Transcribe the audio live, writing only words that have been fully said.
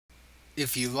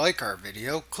If you like our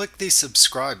video, click the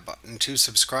subscribe button to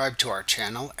subscribe to our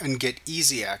channel and get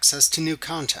easy access to new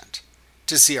content.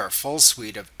 To see our full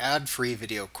suite of ad-free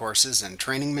video courses and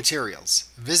training materials,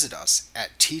 visit us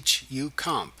at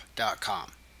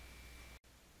teachucomp.com.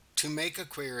 To make a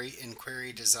query in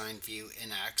Query Design View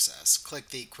in Access, click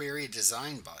the Query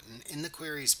Design button in the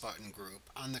Queries button group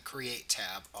on the Create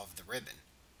tab of the ribbon.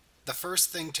 The first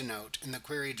thing to note in the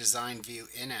Query Design View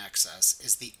in Access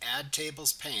is the Add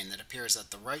Tables pane that appears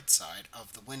at the right side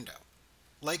of the window.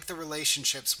 Like the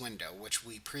Relationships window, which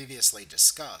we previously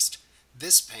discussed,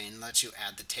 this pane lets you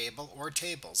add the table or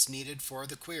tables needed for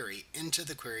the query into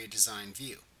the Query Design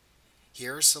View.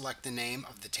 Here, select the name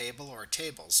of the table or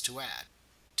tables to add.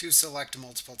 To select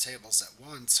multiple tables at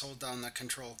once, hold down the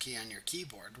Control key on your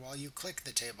keyboard while you click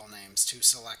the table names to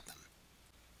select them.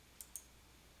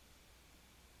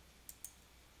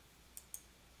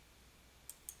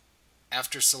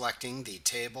 After selecting the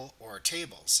table or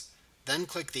tables, then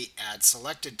click the Add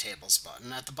Selected Tables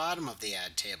button at the bottom of the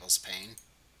Add Tables pane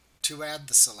to add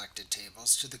the selected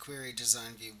tables to the Query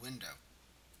Design View window.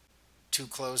 To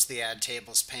close the Add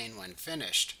Tables pane when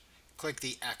finished, click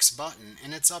the X button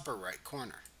in its upper right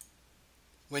corner.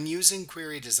 When using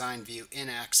Query Design View in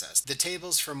Access, the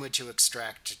tables from which you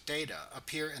extract data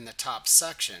appear in the top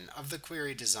section of the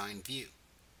Query Design View.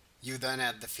 You then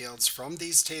add the fields from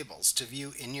these tables to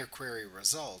view in your query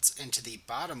results into the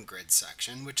bottom grid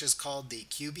section, which is called the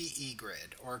QBE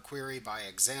grid or Query by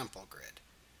Example grid.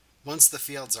 Once the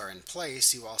fields are in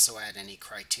place, you also add any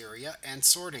criteria and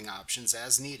sorting options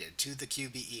as needed to the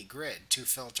QBE grid to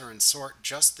filter and sort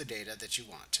just the data that you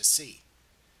want to see.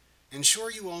 Ensure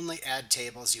you only add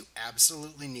tables you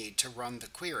absolutely need to run the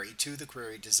query to the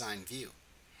Query Design View.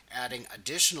 Adding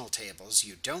additional tables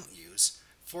you don't use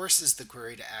forces the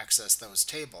query to access those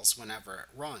tables whenever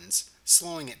it runs,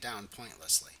 slowing it down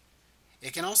pointlessly.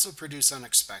 It can also produce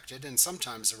unexpected and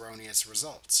sometimes erroneous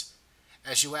results.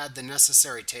 As you add the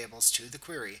necessary tables to the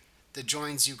query, the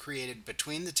joins you created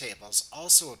between the tables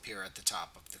also appear at the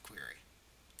top of the query.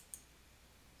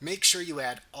 Make sure you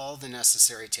add all the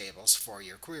necessary tables for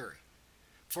your query.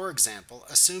 For example,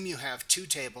 assume you have two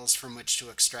tables from which to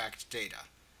extract data,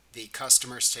 the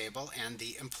Customers table and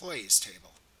the Employees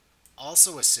table.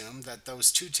 Also assume that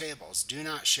those two tables do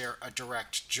not share a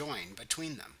direct join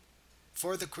between them.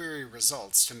 For the query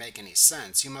results to make any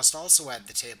sense, you must also add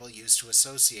the table used to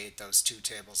associate those two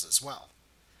tables as well.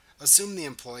 Assume the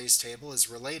Employees table is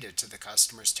related to the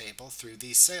Customers table through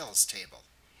the Sales table.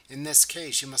 In this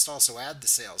case, you must also add the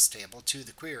Sales table to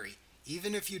the query,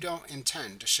 even if you don't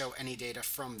intend to show any data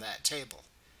from that table.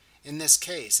 In this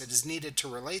case, it is needed to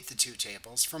relate the two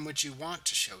tables from which you want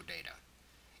to show data.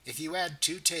 If you add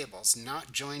two tables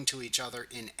not joined to each other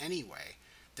in any way,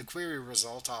 the query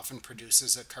result often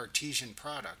produces a Cartesian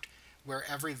product where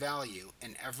every value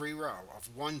in every row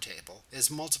of one table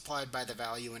is multiplied by the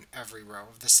value in every row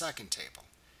of the second table.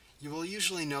 You will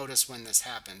usually notice when this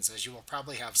happens, as you will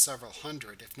probably have several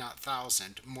hundred, if not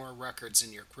thousand, more records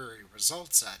in your query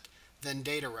result set than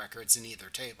data records in either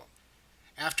table.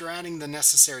 After adding the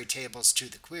necessary tables to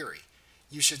the query,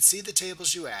 you should see the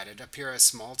tables you added appear as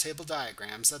small table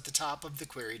diagrams at the top of the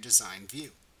Query Design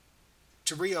View.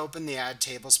 To reopen the Add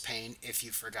Tables pane if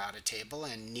you forgot a table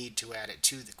and need to add it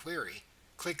to the query,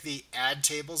 click the Add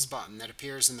Tables button that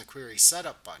appears in the Query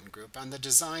Setup button group on the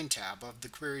Design tab of the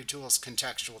Query Tools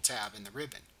contextual tab in the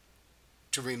ribbon.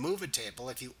 To remove a table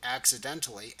if you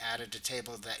accidentally added a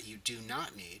table that you do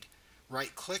not need,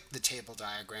 right-click the table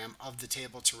diagram of the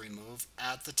table to remove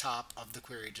at the top of the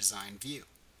Query Design View.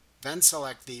 Then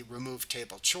select the Remove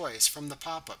Table choice from the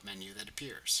pop-up menu that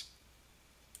appears.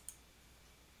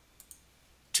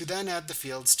 To then add the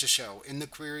fields to show in the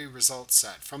query results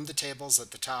set from the tables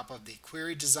at the top of the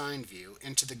Query Design View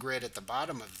into the grid at the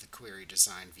bottom of the Query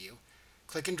Design View,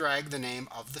 click and drag the name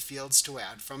of the fields to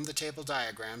add from the table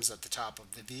diagrams at the top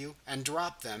of the view and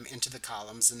drop them into the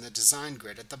columns in the design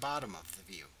grid at the bottom of the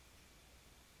view.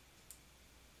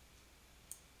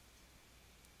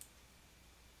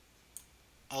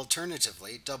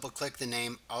 Alternatively, double-click the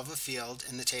name of a field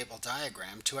in the table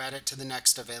diagram to add it to the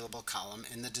next available column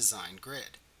in the design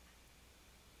grid.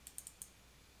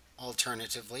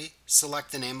 Alternatively,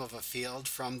 select the name of a field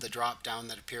from the drop-down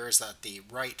that appears at the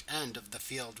right end of the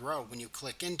field row when you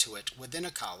click into it within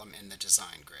a column in the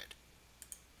design grid.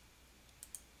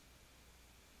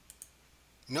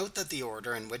 Note that the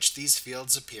order in which these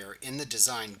fields appear in the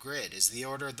design grid is the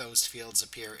order those fields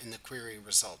appear in the query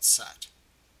results set.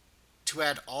 To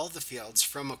add all the fields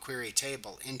from a query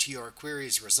table into your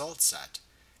query's results set,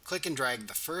 click and drag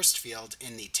the first field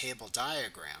in the table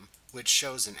diagram, which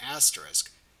shows an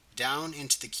asterisk, down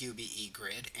into the QBE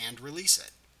grid and release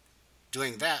it.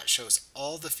 Doing that shows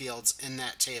all the fields in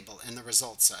that table in the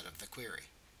result set of the query.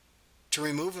 To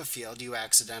remove a field you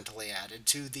accidentally added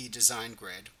to the design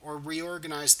grid or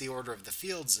reorganize the order of the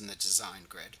fields in the design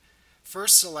grid,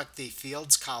 first select the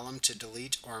Fields column to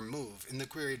delete or move in the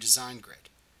Query Design Grid.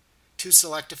 To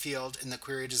select a field in the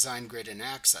Query Design Grid in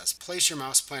Access, place your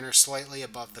mouse pointer slightly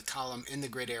above the column in the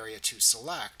grid area to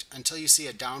select until you see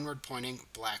a downward pointing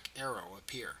black arrow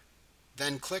appear.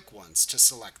 Then click once to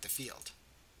select the field.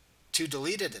 To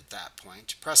delete it at that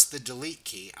point, press the Delete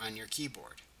key on your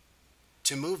keyboard.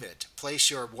 To move it, place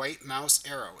your white mouse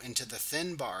arrow into the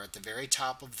thin bar at the very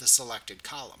top of the selected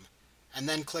column, and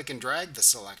then click and drag the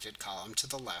selected column to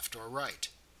the left or right.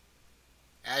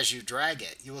 As you drag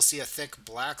it, you will see a thick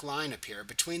black line appear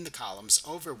between the columns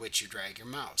over which you drag your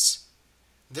mouse.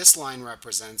 This line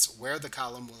represents where the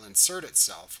column will insert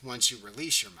itself once you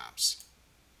release your mouse.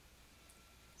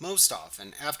 Most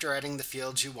often, after adding the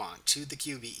fields you want to the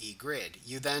QBE grid,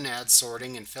 you then add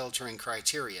sorting and filtering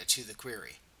criteria to the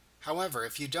query. However,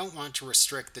 if you don't want to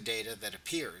restrict the data that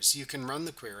appears, you can run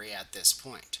the query at this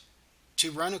point.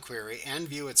 To run a query and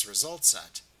view its result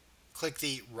set, click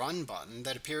the Run button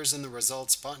that appears in the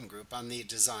Results button group on the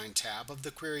Design tab of the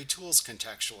Query Tools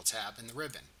contextual tab in the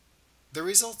ribbon. The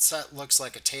result set looks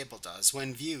like a table does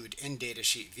when viewed in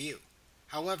Datasheet View.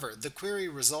 However, the query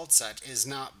result set is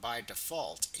not by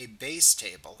default a base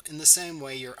table in the same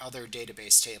way your other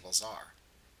database tables are.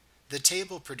 The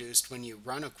table produced when you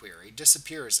run a query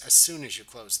disappears as soon as you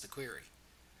close the query.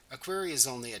 A query is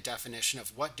only a definition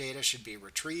of what data should be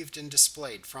retrieved and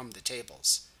displayed from the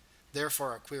tables.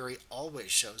 Therefore, a query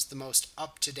always shows the most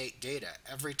up-to-date data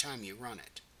every time you run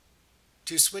it.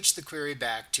 To switch the query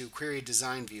back to Query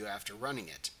Design View after running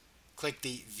it, click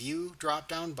the View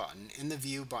drop-down button in the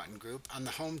View button group on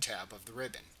the Home tab of the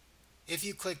ribbon. If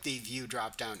you click the View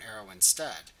drop-down arrow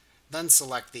instead, then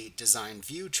select the Design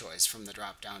View choice from the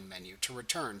drop-down menu to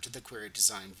return to the Query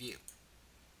Design View.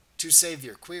 To save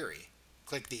your query,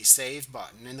 click the Save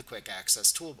button in the Quick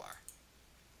Access toolbar.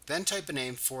 Then type a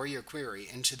name for your query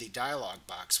into the dialog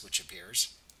box which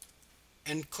appears,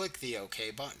 and click the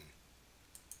OK button.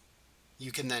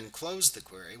 You can then close the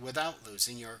query without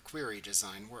losing your query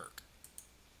design work.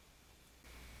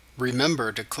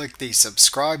 Remember to click the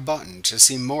subscribe button to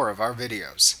see more of our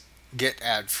videos. Get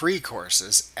ad-free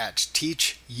courses at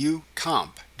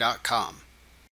teachucomp.com.